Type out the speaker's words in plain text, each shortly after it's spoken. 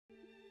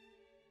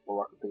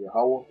Barakatah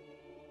Yahweh,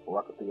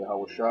 Barakatah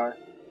Yahweh Shai,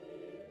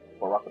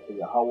 Barakatah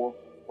Yahweh,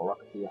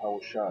 Barakatah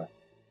Yahweh Shai,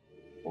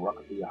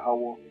 Barakatah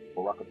Yahweh,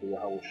 Barakatah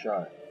Yahweh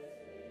Shai.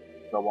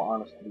 Double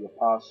honors to the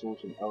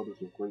apostles and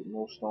elders of Great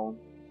Millstone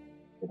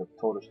that have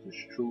taught us this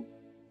truth,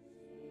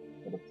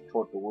 that have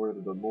taught the word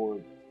of the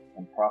Lord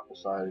and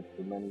prophesied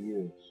for many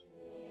years.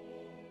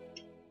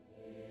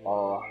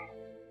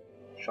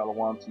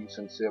 Shalom to you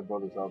sincere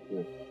brothers out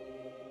there.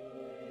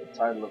 The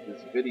title of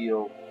this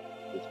video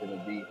is going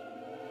to be,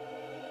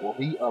 will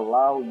he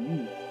allow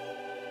you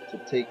to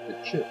take the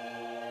chip?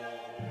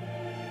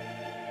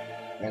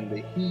 And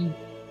the he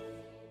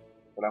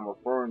that I'm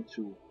referring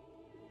to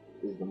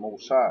is the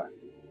Most High.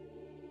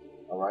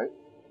 Alright?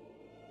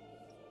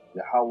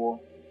 Yahweh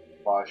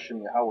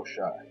Ba'ashem Yahweh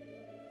Shai.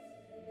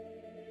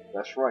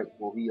 That's right.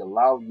 Will he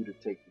allow you to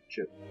take the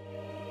chip?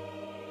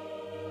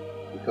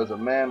 Because a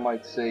man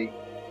might say,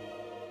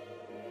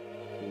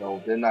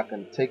 they're not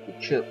going to take the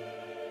chip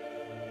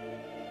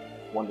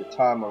when the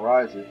time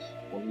arises,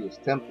 when he is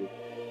tempted.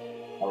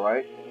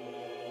 Alright?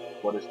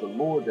 But it's the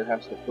Lord that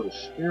has to put a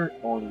spirit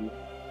on you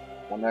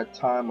when that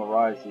time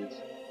arises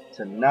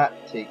to not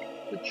take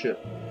the chip,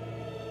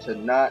 to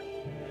not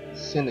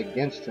sin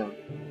against him,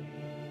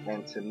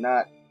 and to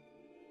not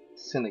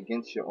sin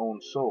against your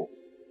own soul.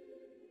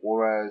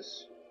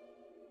 Whereas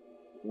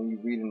when you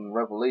read in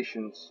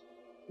Revelations,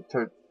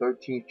 the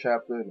 13th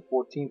chapter and the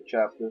 14th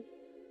chapter,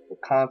 the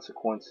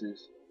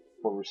consequences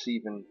for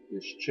receiving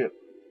this chip.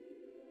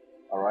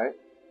 Alright?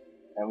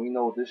 And we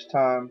know this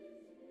time,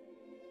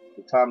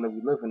 the time that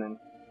we're living in,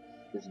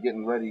 is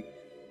getting ready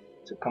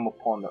to come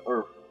upon the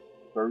earth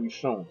very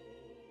soon.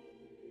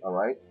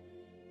 Alright?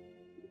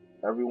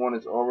 Everyone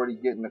is already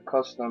getting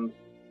accustomed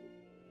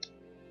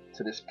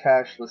to this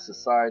cashless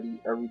society.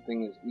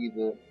 Everything is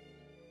either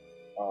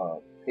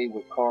paid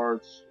with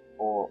cards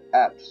or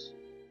apps.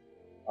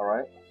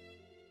 Alright?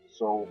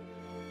 So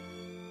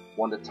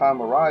when the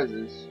time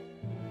arises,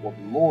 will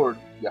the Lord,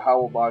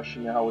 Yahweh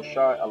Ba'ashem Yahweh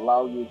Shai,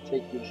 allow you to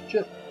take this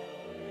chip?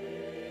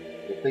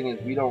 The thing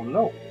is, we don't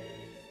know.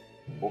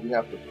 But we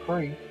have to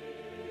pray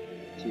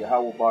to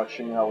Yahweh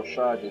Ba'ashem Yahweh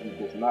Shai that he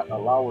does not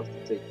allow us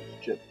to take this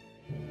chip.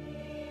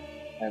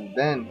 And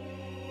then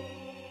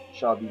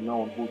shall be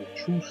known who the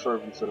true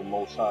servants of the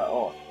Most High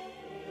are.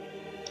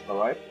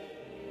 Alright?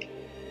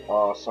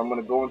 So I'm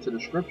going to go into the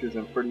scriptures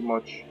and pretty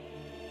much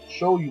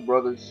show you,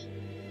 brothers,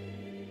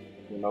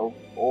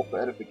 all for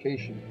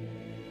edification,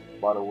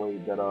 by the way,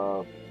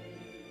 that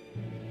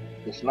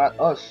it's not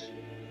us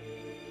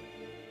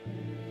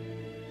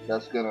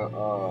that's going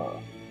to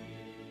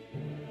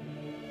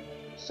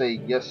say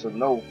yes or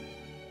no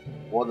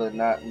whether or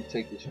not we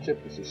take this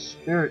chip. It's a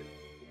spirit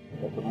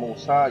that the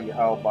Most High,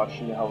 Yahweh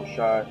Ba'ashem Yahweh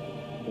Shai,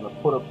 is going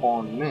to put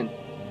upon men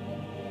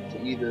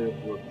to either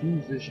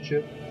refuse this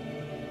chip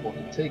or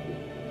to take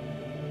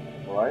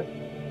it. Alright?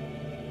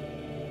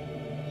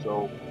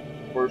 So,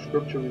 first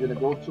scripture we're going to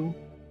go to,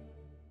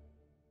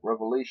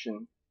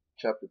 Revelation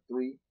chapter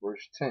 3,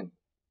 verse 10.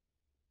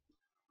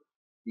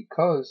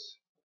 Because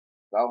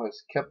thou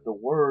hast kept the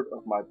word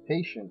of my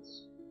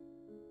patience,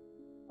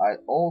 I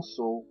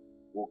also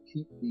will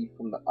keep thee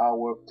from the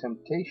hour of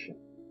temptation.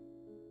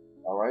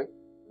 Alright?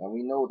 And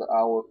we know the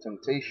hour of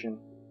temptation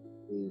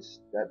is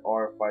that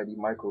RFID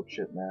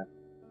microchip, man,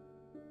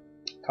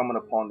 coming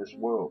upon this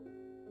world,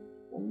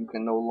 when you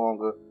can no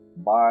longer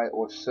buy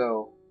or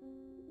sell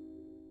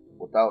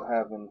without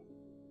having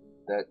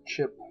that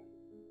chip,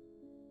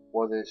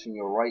 whether it's in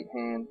your right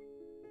hand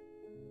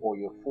or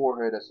your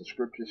forehead, as the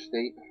scriptures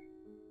state,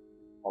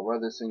 or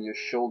whether it's in your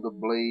shoulder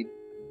blade,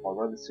 or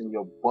whether it's in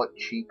your butt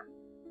cheek.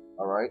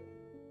 Alright?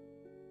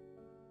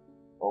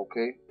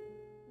 Okay?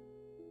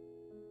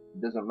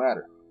 It doesn't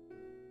matter.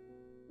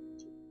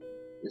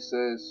 It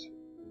says,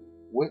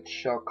 which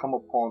shall come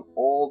upon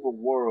all the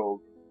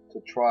world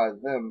to try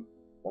them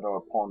that are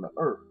upon the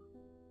earth.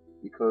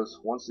 Because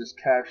once this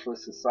cashless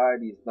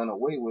society is done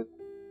away with,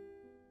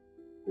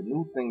 the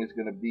new thing is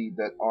going to be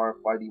that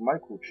RFID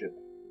microchip,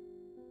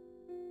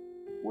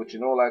 which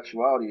in all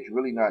actuality is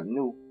really not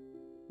new.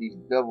 These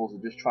devils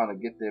are just trying to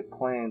get their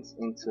plans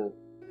into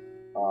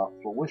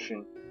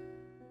fruition.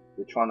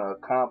 They're trying to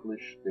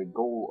accomplish their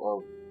goal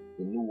of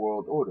the New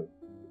World Order,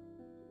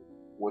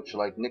 which,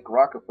 like Nick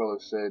Rockefeller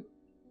said,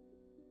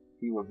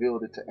 he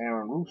revealed it to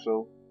Aaron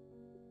Russo,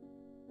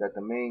 that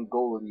the main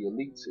goal of the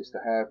elites is to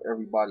have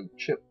everybody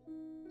chipped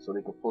so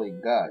they can play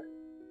God.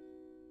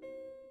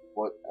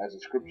 But as the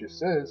scripture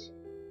says,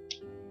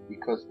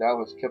 because thou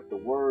hast kept the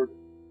word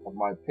of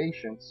my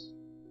patience,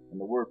 and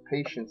the word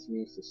patience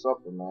means to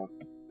suffer, man.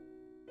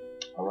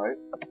 Alright?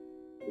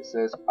 It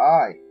says,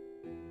 I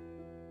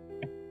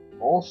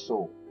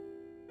also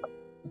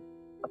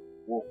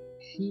will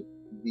keep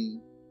thee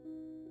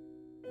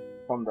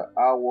from the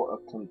hour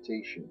of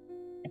temptation.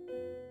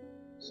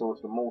 So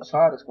it's the Most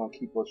High that's going to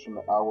keep us from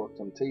the hour of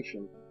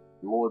temptation.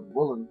 Lord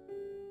willing,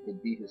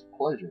 it be his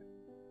pleasure.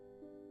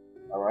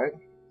 Alright?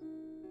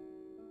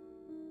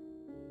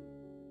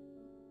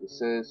 It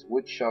says,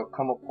 which shall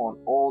come upon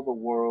all the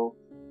world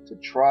to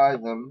try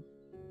them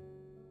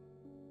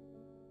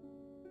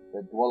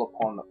that dwell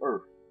upon the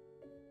earth.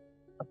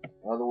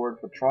 Another word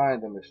for trying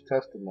them is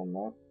testing them,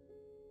 man.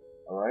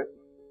 Alright?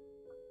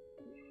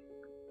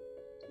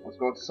 Let's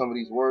go into some of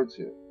these words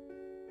here.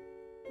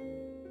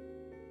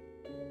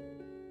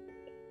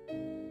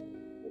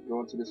 Let's go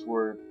into this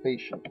word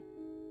patient.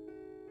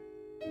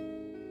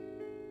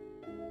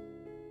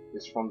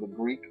 It's from the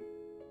Greek.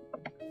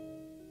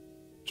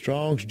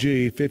 Strong's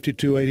G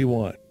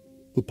 5281.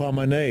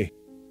 Hupamane.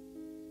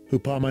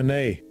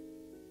 Hupamane.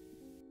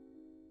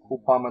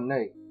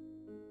 Hupamane.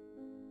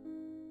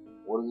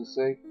 What does it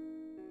say?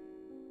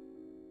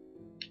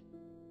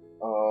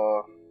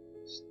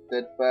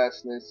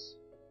 Steadfastness,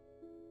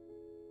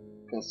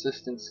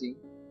 consistency,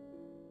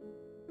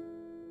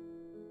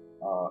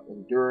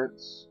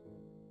 endurance.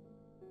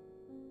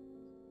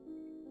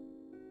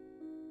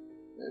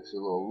 It's a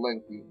little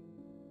lengthy.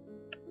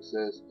 It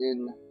says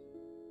in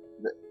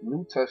the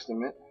New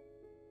Testament,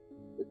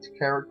 it's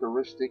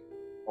characteristic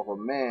of a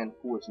man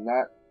who is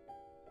not,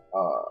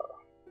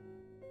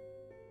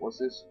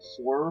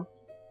 swerved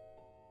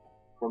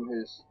from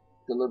his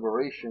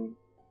deliberation.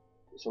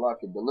 It's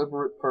like a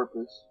deliberate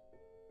purpose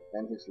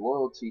and his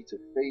loyalty to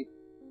faith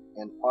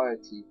and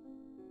piety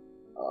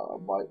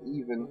by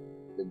even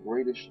the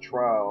greatest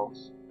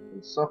trials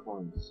and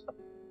sufferings.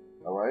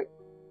 Alright?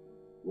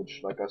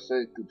 Which, like I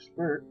said, through the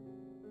Spirit,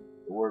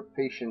 the word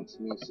patience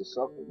means to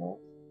suffer, man.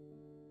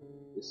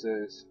 It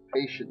says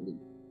patiently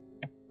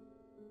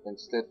and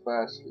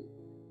steadfastly.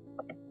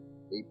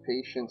 A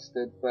patient,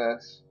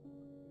 steadfast,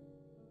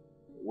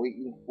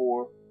 waiting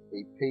for,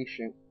 a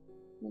patient,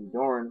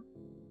 enduring,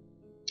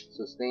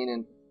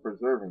 sustaining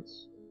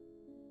perseverance.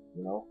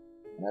 You know?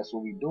 And that's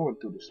what we're doing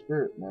through the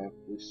Spirit, man.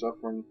 We're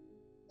suffering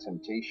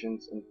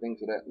temptations and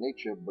things of that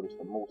nature, but it's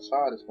the Most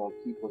High that's going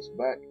to keep us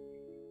back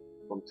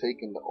from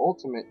taking the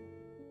ultimate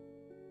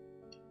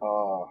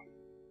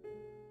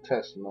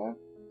test, man.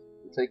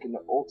 Taking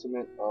the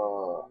ultimate,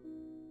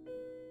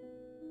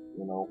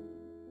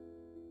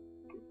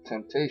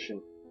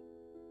 temptation,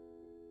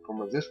 from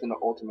resisting the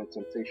ultimate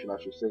temptation, I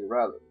should say,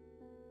 rather,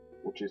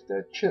 which is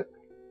that chip,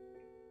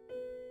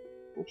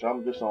 which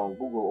I'm just on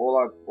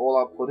Google. All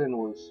I put in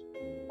was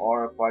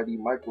RFID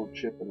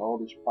microchip, and all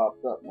this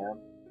popped up, man.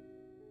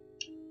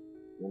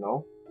 You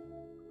know,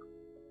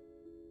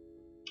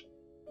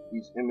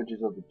 these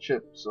images of the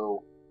chip.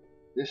 So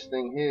this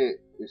thing here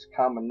is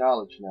common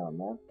knowledge now,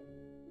 man.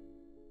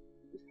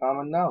 It's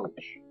common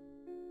knowledge.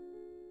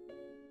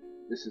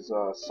 This is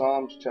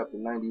Psalms chapter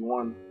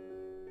 91,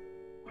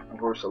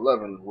 verse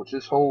 11, which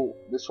this whole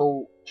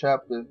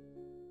chapter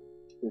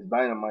is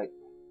dynamite.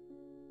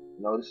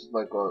 You know, this is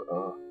like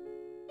a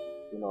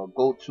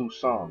go-to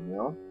psalm. You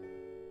know,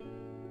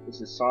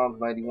 this is Psalms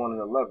 91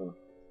 and 11.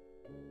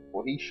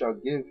 For he shall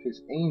give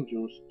his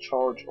angels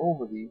charge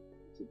over thee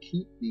to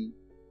keep thee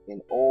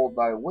in all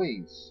thy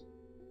ways.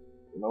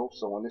 You know,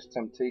 so when this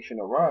temptation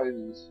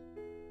arises,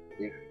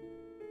 if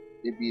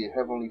it be a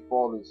heavenly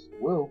Father's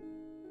will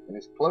and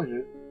his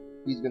pleasure,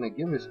 he's gonna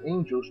give his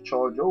angels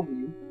charge over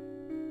you,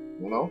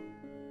 you know,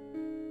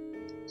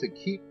 to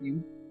keep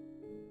you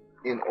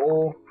in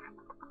all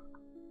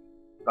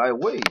thy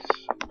ways.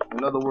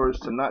 In other words,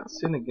 to not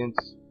sin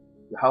against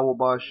Yahweh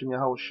Ba'ashem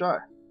Yahweh Shai.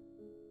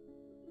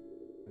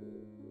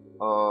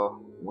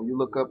 When you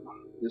look up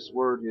this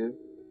word here,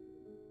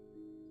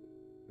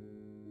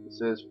 it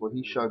says, for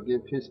he shall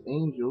give his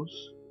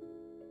angels,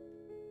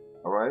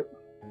 alright,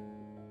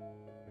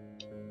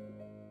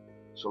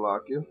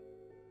 Shalakia,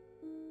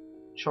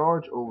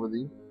 charge over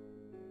thee.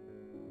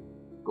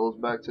 Goes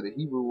back to the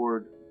Hebrew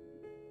word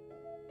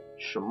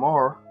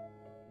shamar.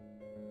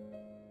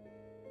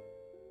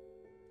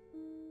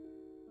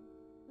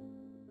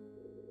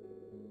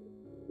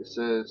 It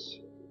says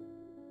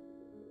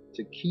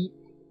to keep,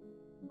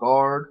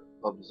 guard,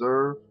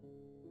 observe,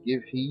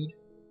 give heed.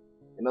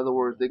 In other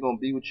words, they're going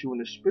to be with you in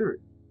the spirit.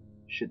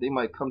 Shit, they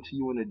might come to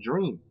you in a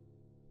dream,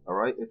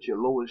 alright, at your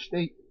lowest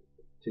state,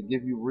 to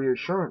give you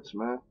reassurance,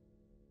 man.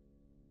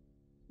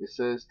 It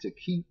says to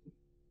keep,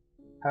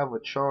 have a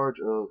charge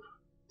of,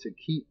 to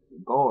keep,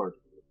 guard,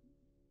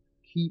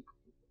 keep,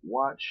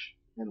 watch,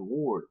 and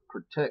ward,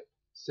 protect,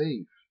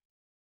 save.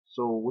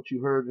 So what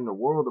you heard in the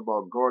world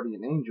about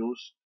guardian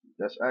angels,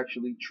 that's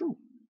actually true.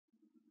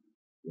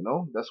 You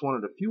know, that's one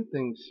of the few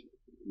things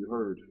you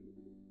heard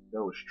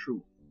that was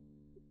true.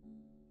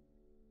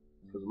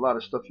 Because a lot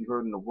of stuff you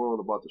heard in the world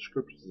about the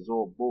scriptures is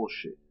all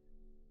bullshit.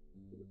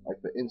 Like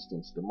for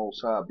instance, the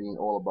Most High being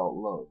all about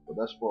love, but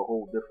that's for a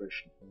whole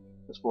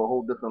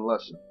different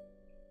lesson.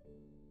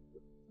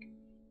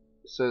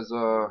 It says,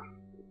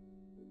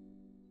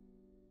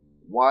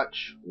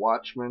 watch,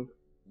 watchman,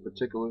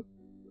 particular.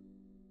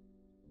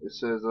 It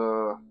says,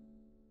 to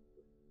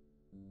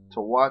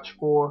watch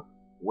for,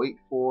 wait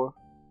for,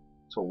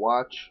 to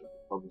watch,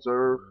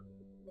 observe,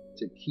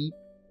 to keep,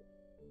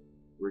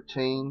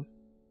 retain,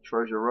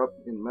 treasure up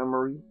in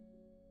memory.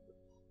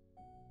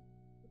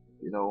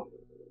 You know,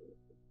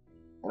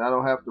 and I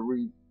don't have to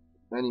read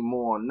any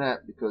more on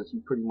that because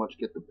you pretty much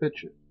get the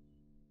picture.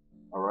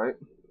 Alright?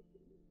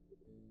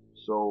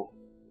 So,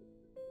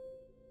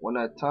 when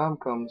that time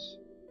comes,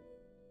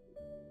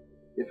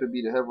 if it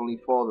be the Heavenly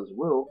Father's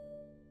will,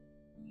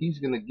 he's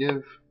going to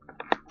give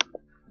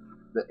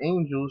the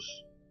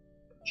angels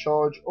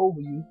charge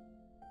over you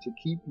to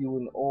keep you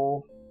in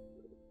all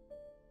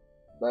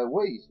thy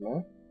ways,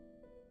 man.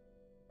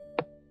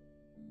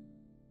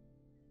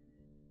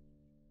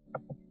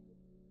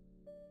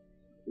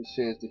 It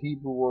says the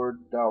Hebrew word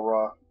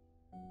darakah.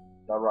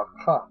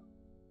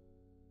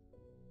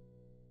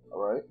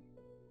 Alright?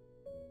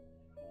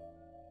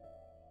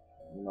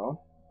 You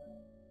know?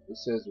 It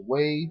says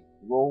way,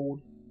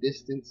 road,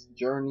 distance,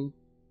 journey,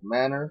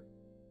 manner.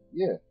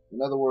 Yeah.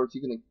 In other words,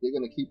 they're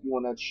gonna keep you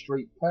on that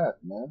straight path,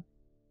 man.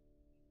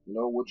 You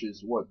know, which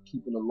is what?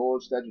 Keeping the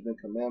Lord's statutes and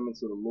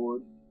commandments of the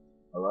Lord.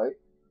 Alright?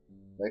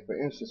 Like for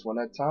instance, when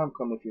that time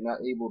comes, if you're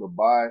not able to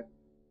buy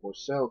or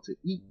sell to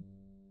eat,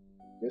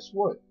 guess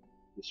what?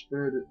 The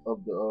Spirit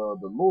of the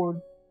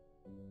Lord,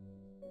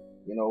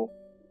 you know,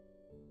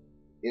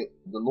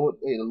 the Lord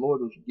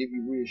will give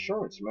you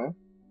reassurance, man.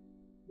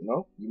 You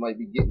know, you might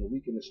be getting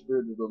weak in the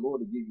Spirit of the Lord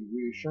to give you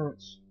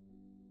reassurance.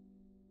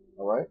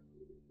 Alright?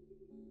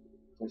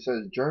 It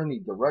says journey,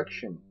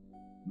 direction,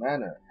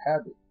 manner,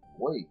 habit,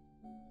 way,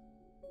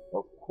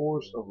 of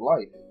course of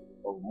life,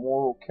 of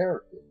moral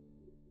character.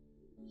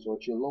 So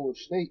at your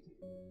lowest state,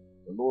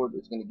 the Lord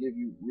is going to give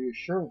you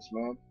reassurance,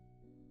 man.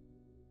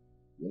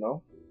 You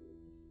know?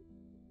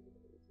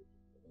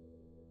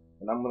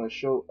 And I'm going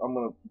to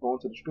go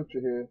into the scripture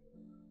here,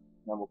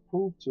 and I'm going to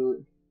prove to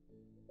it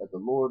that the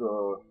Lord,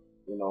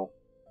 you know,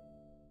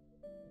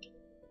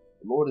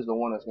 the Lord is the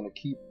one that's going to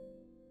keep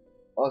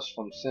us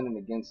from sinning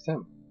against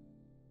Him.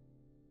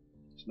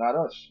 It's not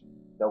us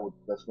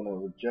that's going to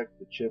reject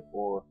the chip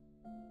or,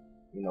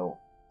 you know,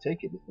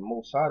 take it. It's the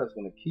Most High that's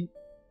going to keep,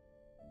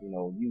 you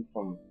know, you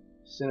from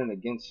sinning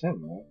against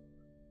Him, man.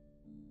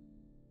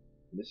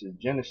 This is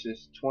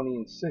Genesis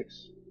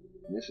 20:6.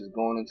 This is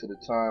going into the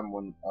time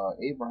when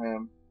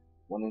Abraham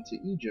went into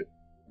Egypt.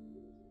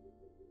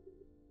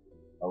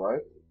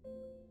 Alright?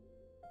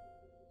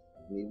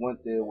 And he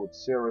went there with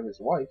Sarah, his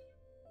wife.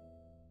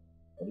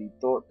 But he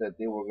thought that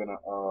they were gonna,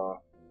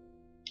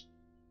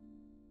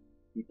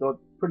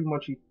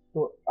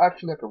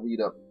 actually I could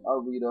read up.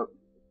 I'll read up.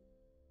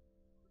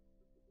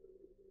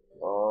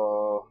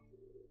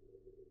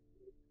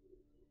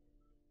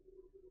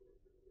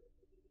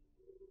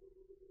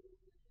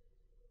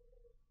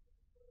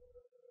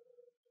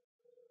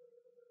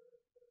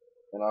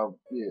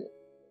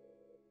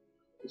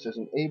 It says,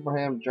 and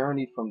Abraham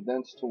journeyed from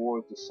thence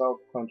towards the south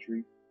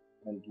country,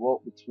 and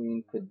dwelt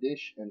between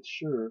Kadesh and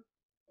Shur,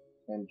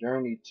 and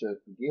journeyed to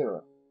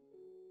Gerar.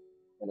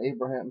 And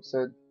Abraham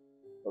said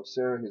of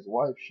Sarah his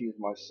wife, she is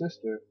my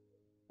sister.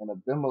 And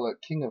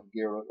Abimelech king of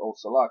Gerar,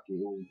 Salaki,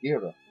 it was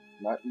Gerar,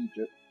 not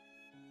Egypt,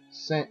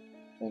 sent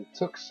and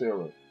took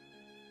Sarah.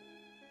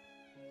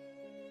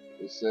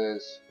 It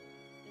says,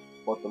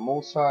 but the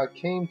Most High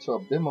came to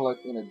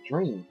Abimelech in a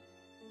dream.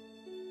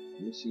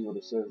 Let me see what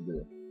it says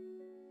there.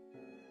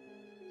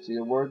 See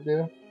the word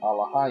there?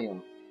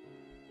 Alahayim.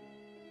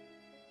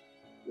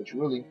 Which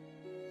really,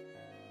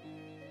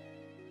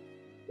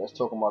 that's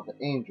talking about the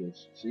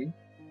angels. See?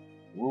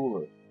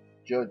 Ruler,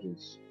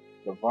 judges,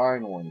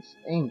 divine ones,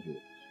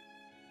 angels,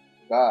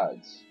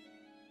 gods.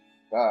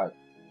 God.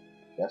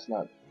 That's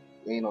not,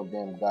 ain't no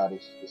damn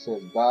goddess. It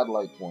says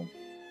godlike one.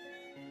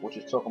 Which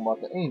is talking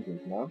about the angels,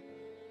 man.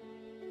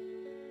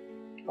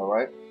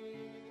 Alright?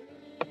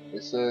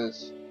 It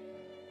says,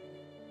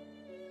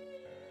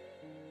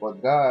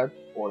 but God,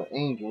 or the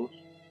angels,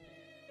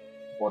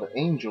 or the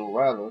angel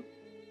rather,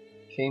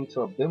 came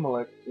to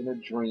Abimelech in a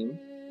dream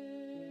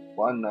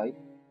by night,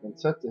 and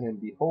said to him,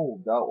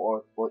 behold, thou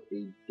art but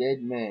a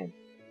dead man,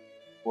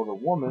 for the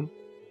woman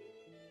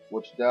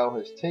which thou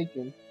hast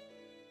taken,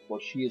 for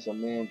she is a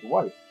man's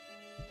wife.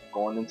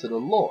 Going into the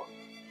law.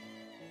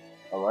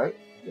 Alright?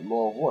 The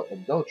law of what?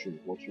 Adultery.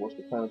 What's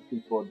the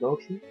penalty for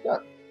adultery?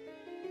 Death.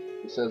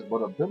 It says,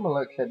 but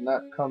Abimelech had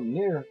not come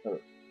near her.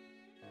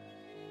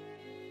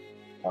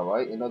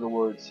 Alright? In other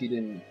words, he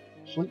didn't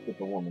sleep with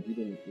the woman. He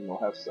didn't,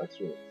 have sex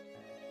with her.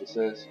 It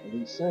says, and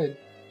he said,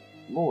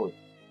 Lord,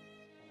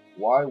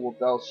 why wilt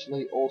thou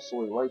slay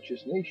also a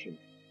righteous nation?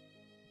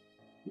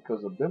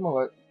 Because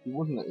Abimelech, he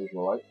wasn't an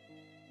Israelite.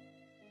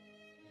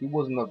 He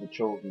wasn't of the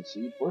chosen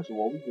seed. First of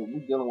all,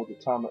 we're dealing with the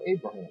time of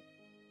Abraham.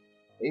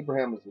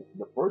 Abraham is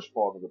the first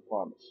father of the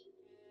promise.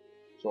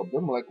 So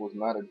Abimelech was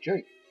not a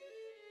Jake.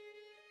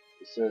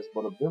 It says,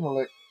 but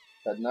Abimelech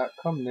had not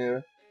come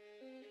near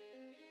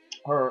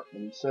her,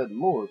 and he said,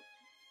 Lord,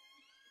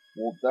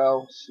 wilt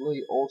thou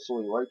slay also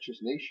a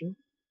righteous nation?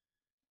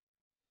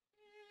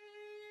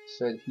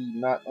 Said he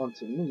not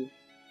unto me,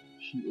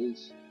 she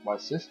is my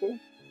sister?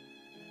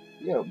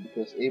 Yeah,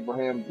 because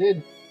Abraham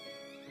did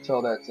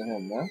tell that to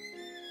him, man.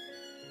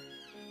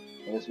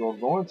 And it's going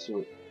to go into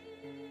it.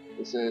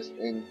 It says,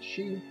 and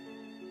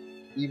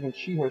even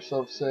she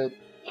herself said,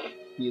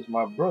 he is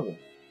my brother.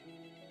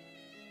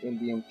 In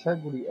the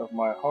integrity of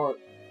my heart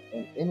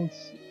and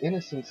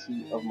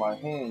innocency of my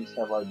hands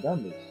have I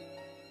done this.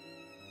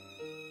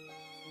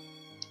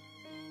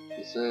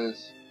 It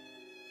says,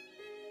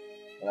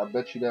 and I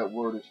bet you that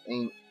word is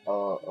ain't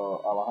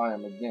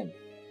Alahayim again.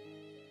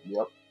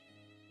 Yep.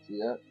 See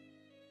that?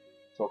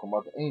 Talking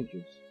about the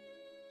angels.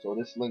 So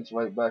this links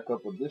right back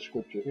up with this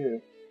scripture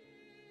here.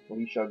 When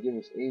he shall give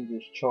his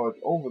angels charge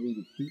over thee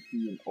to keep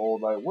thee in all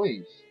thy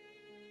ways.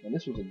 And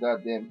this was a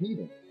goddamn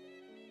heathen.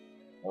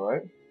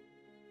 Alright?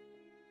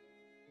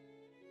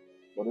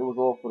 But it was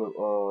all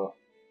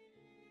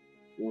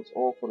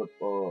for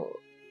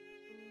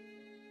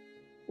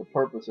the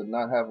purpose of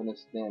not having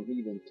this damn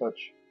heathen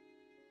touch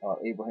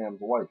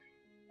Abraham's wife.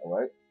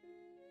 Alright?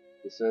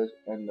 It says,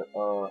 and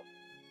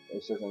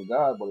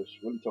God, but it's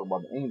really talking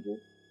about the angel,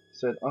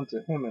 said unto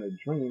him in a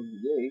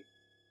dream, Yea,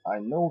 I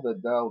know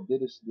that thou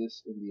didst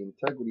this in the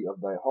integrity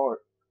of thy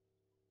heart,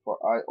 for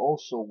I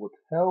also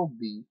withheld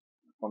thee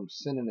from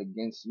sinning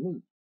against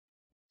me.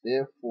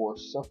 Therefore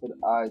suffered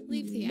I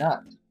thee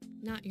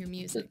not your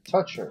music. To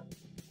touch her.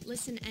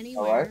 Listen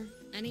anywhere,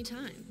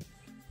 anytime.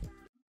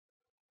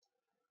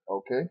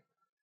 Okay?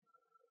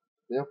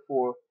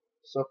 Therefore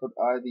suffered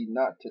I thee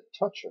not to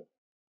touch her.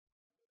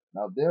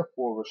 Now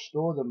therefore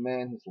restore the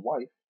man his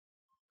wife,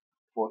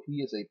 for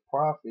he is a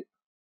prophet,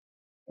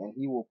 and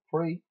he will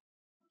pray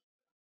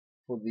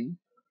for thee,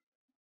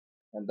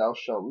 and thou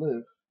shalt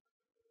live.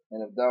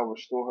 And if thou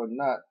restore her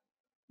not,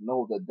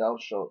 know that thou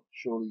shalt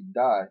surely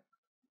die,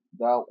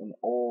 thou and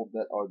all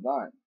that are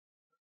thine.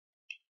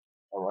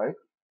 Alright?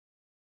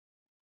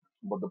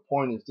 But the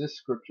point is this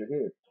scripture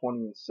here, 20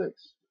 and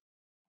 6.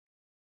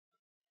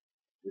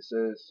 It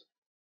says,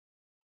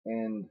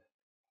 and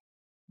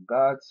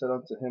God said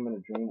unto him in a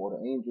dream, or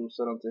the angel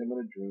said unto him in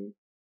a dream,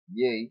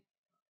 Yea,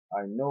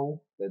 I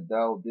know that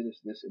thou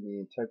didst this in the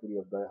integrity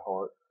of thy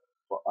heart,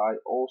 for I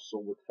also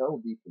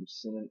withheld thee from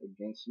sinning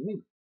against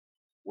me.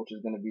 Which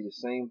is going to be the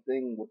same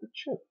thing with the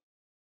chip.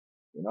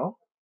 You know?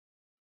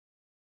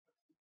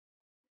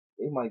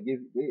 They might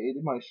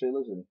say,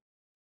 listen,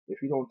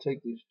 if you don't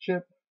take this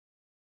chip,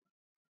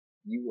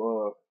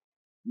 you're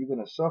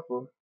gonna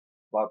suffer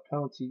by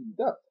penalty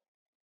death.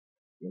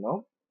 You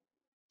know?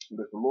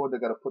 Because the Lord, they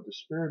gotta put the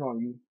spirit on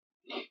you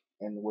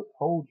and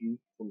withhold you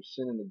from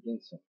sinning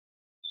against him.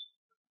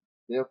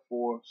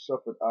 Therefore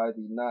suffered I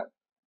thee not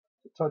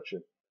to touch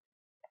it.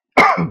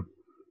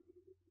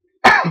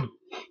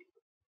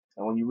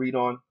 And when you read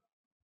on,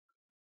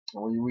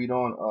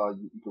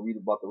 you can read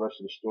about the rest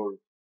of the story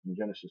in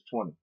Genesis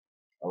 20.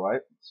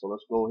 Alright? So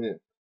let's go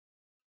here.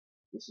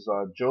 This is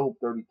Job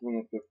 33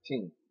 and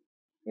 15.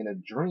 In a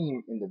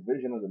dream, in the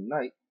vision of the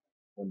night,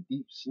 when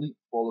deep sleep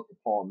falleth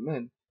upon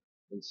men,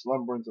 and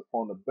slumberings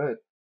upon the bed.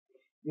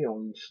 Yeah,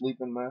 when you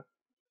sleeping, man,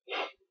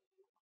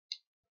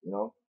 you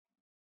know,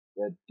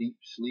 that deep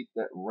sleep,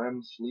 that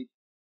REM sleep.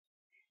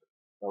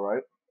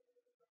 Alright?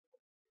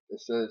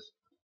 It says,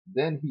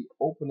 then he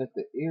openeth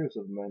the ears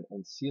of men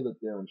and sealeth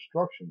their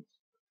instructions.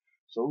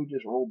 So we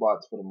just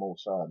robots for the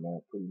Most High,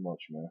 man, pretty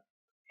much, man.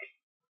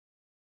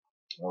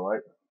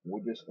 Alright?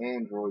 We're just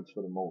androids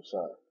for the Most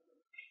High.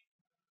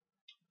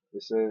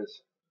 It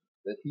says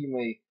that he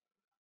may,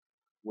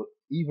 with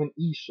even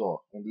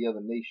Esau and the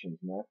other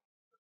nations, man,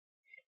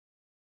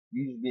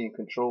 you just being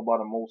controlled by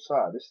the Most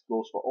High. This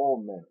goes for all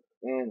men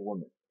and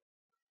women.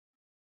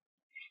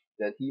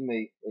 That he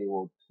may,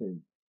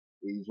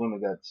 these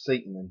women got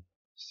Satan, and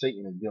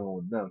Satan is dealing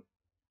with them.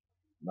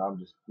 Now I'm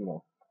just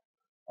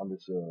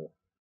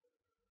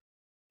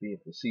being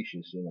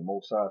facetious, and the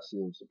Most High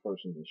seals the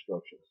person's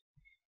instructions.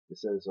 It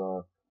says,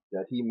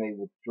 that he may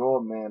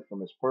withdraw man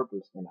from his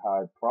purpose and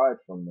hide pride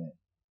from man.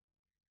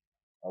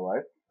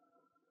 Alright?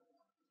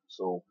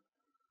 So,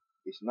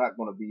 it's not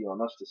going to be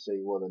on us to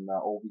say whether or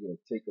not, oh, we're going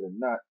to take it or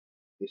not.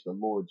 It's the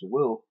Lord's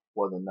will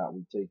whether or not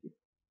we take it.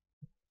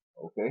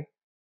 Okay?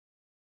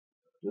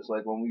 Just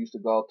like when we used to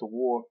go out to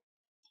war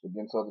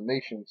against other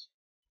nations,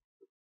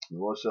 the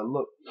Lord said,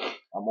 look,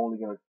 I'm only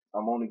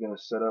gonna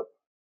set up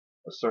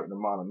a certain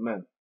amount of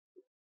men.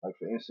 Like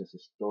for instance, the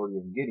story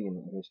of Gideon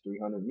and his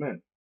 300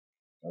 men.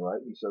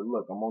 Alright? He said,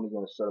 look, I'm only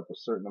gonna set up a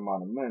certain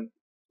amount of men,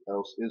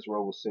 else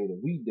Israel will say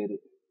that we did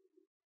it,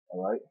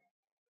 alright,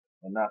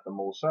 and not the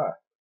Most High.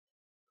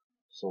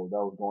 So that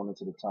was going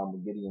into the time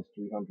of Gideon's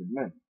 300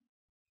 men.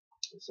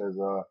 It says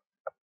that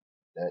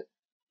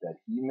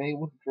he may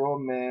withdraw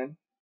man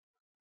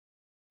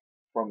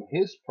from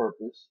his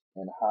purpose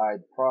and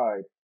hide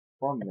pride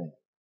from man.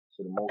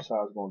 So the Most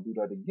High is going to do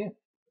that again.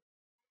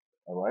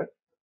 Alright?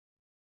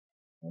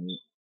 And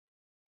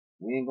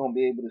we ain't going to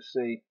be able to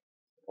say,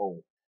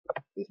 oh,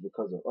 it's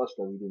because of us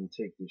that we didn't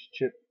take this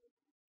chip.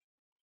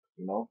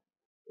 You know?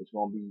 It's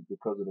going to be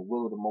because of the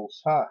will of the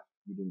Most High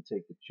we didn't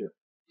take the chip.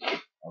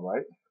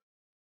 Alright?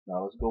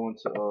 Now let's go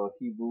into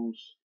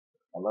Hebrews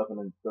 11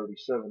 and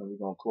 37, and we're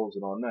going to close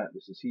it on that.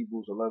 This is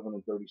Hebrews 11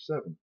 and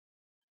 37.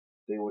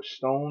 They were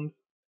stoned,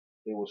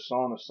 they were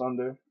sawn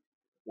asunder,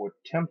 were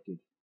tempted.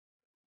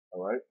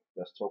 Alright?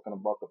 That's talking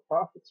about the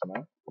prophets,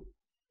 man.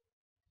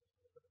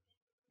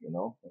 You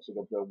know, let's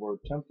look up that word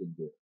tempted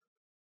there.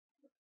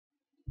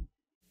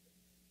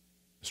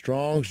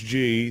 Strong's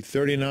G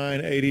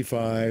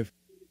 3985,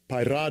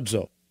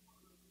 Pyrazzo.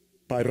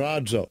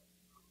 Pyrazzo.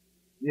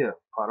 Yeah,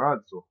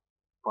 parazzo.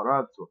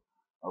 Parazzo.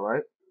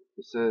 Alright?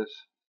 It says,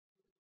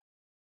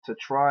 to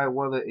try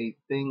whether a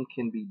thing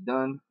can be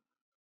done,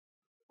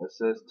 It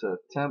says to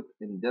attempt,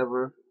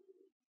 endeavor,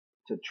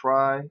 to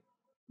try,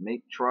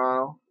 make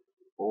trial,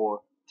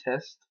 or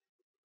test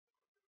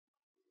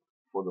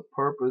for the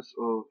purpose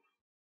of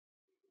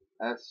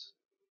as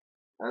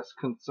as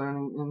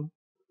concerning in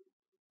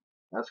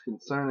as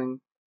concerning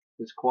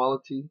his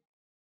quality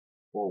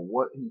or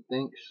what he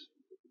thinks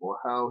or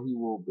how he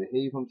will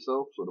behave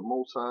himself. So the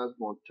Most High is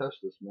going to test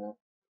us, man.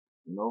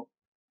 You know,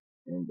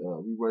 and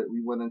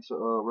we went into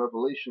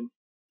Revelation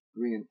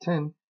 3 and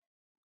 10.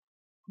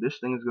 This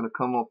thing is going to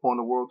come upon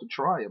the world to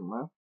try him,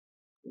 man.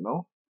 You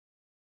know.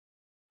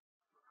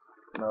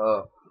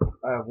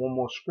 I have one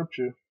more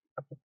scripture.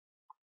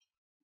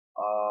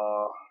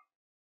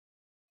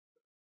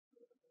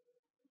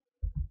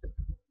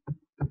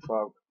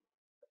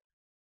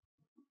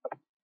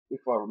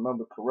 If I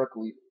remember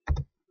correctly,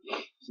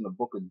 it's in the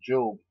book of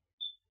Job.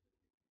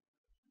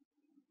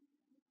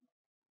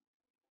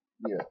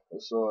 Yeah,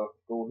 let's go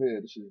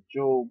ahead. This is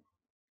Job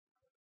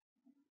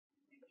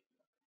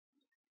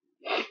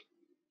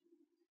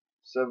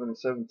 7 and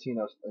 17,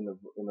 and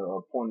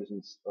the point is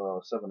in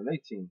 7 and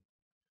 18.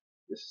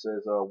 It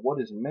says, what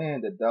is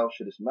man that thou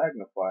shouldest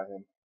magnify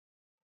him,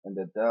 and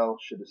that thou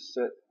shouldest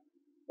set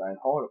thine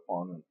heart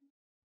upon him?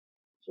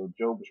 So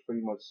Job is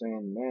pretty much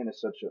saying man is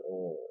such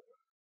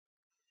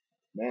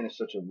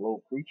a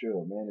low creature,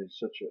 or man is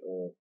such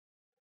a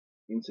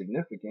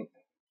insignificant.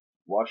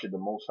 Why should the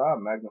Most High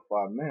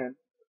magnify man,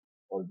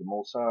 or the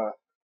Most High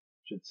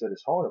should set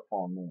his heart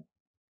upon man?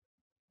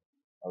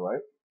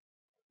 Alright?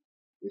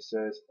 It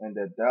says, and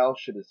that thou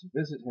shouldest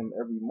visit him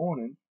every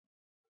morning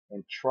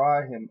and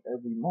try him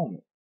every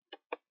moment.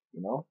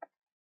 You know?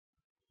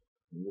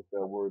 And with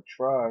that word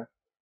try,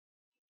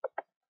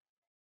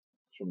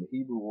 it's from the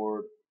Hebrew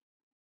word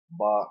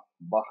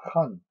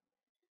bachan.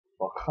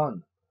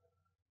 Bachan.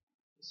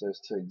 It says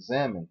to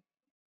examine,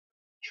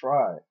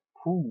 try,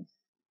 prove,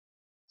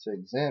 to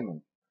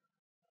examine.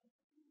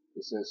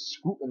 It says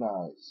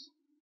scrutinize,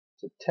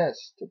 to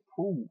test, to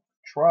prove,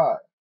 try,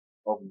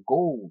 of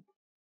gold,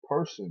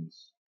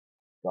 persons,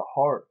 the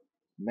heart,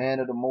 man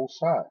of the Most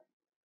High,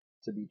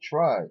 to be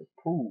tried,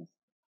 prove,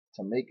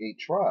 to make a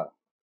trial.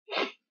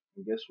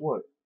 And guess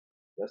what?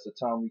 That's the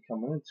time we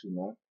coming into,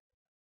 man.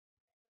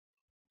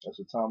 That's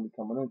the time we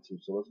coming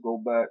into. So let's go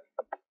back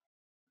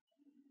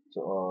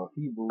to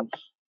Hebrews.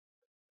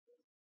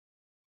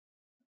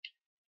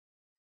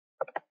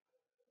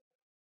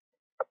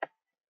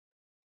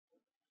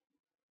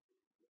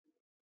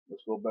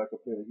 Let's go back up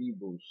here to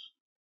Hebrews.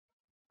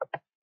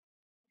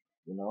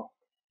 You know,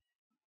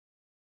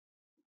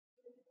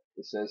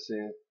 it says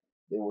here,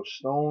 they were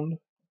stoned,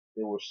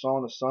 they were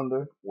sawn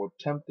asunder, were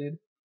tempted,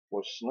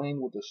 were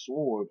slain with the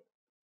sword.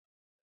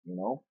 You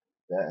know,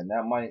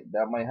 that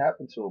might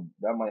happen to a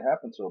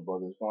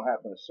brother. It's gonna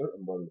happen to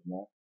certain brothers,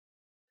 man.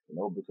 You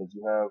know, because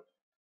you have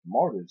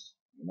martyrs.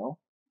 You know,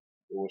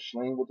 they were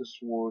slain with the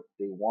sword.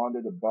 They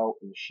wandered about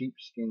in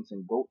sheepskins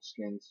and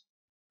goatskins,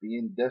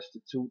 being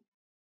destitute,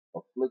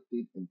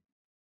 afflicted, and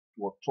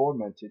were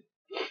tormented.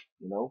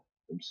 You know,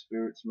 them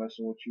spirits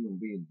messing with you and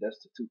being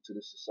destitute to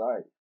the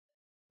society.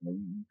 You know,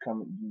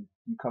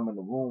 you come in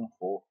the room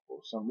for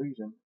some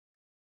reason.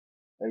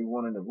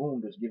 Everyone in the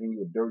room just giving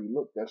you a dirty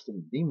look. That's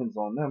the demons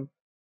on them,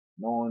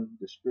 knowing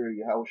the spirit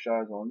of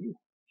Yahushua is on you.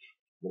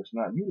 But it's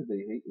not you that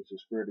they hate, it's the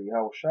spirit of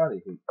Yahushua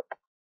they hate.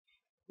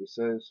 It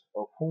says,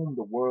 of whom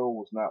the world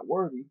was not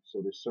worthy.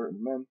 So there's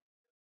certain men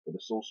that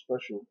are so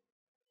special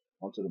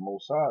unto the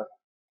Most High.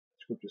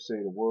 Scriptures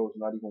say the world's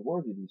not even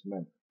worthy of these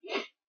men.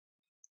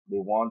 They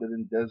wandered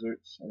in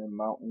deserts and in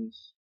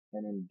mountains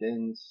and in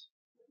dens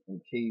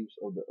and caves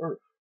of the earth,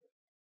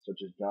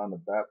 such as John the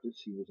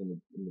Baptist. He was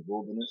in the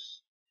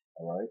wilderness.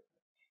 All right.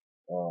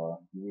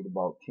 You read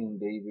about King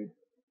David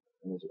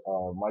and his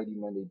mighty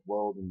men. They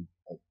dwelled in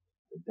a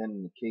den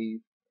in the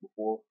cave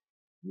before.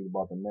 You read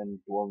about the men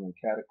dwelling in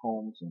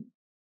catacombs and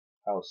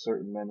how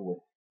certain men with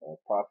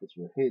prophets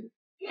were hid,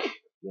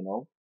 you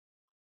know,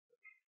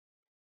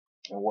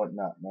 and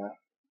whatnot, man.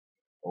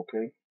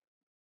 Okay.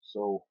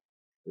 So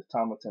the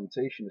time of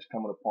temptation is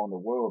coming upon the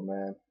world,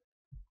 man,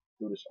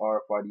 through this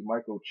RFID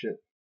microchip.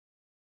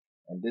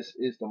 And this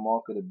is the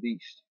mark of the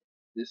beast.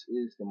 This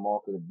is the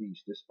mark of the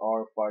beast. This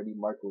RFID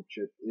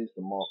microchip is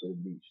the mark of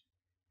the beast.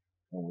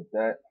 And with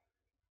that,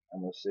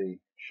 I'm going to say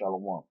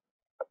Shalom.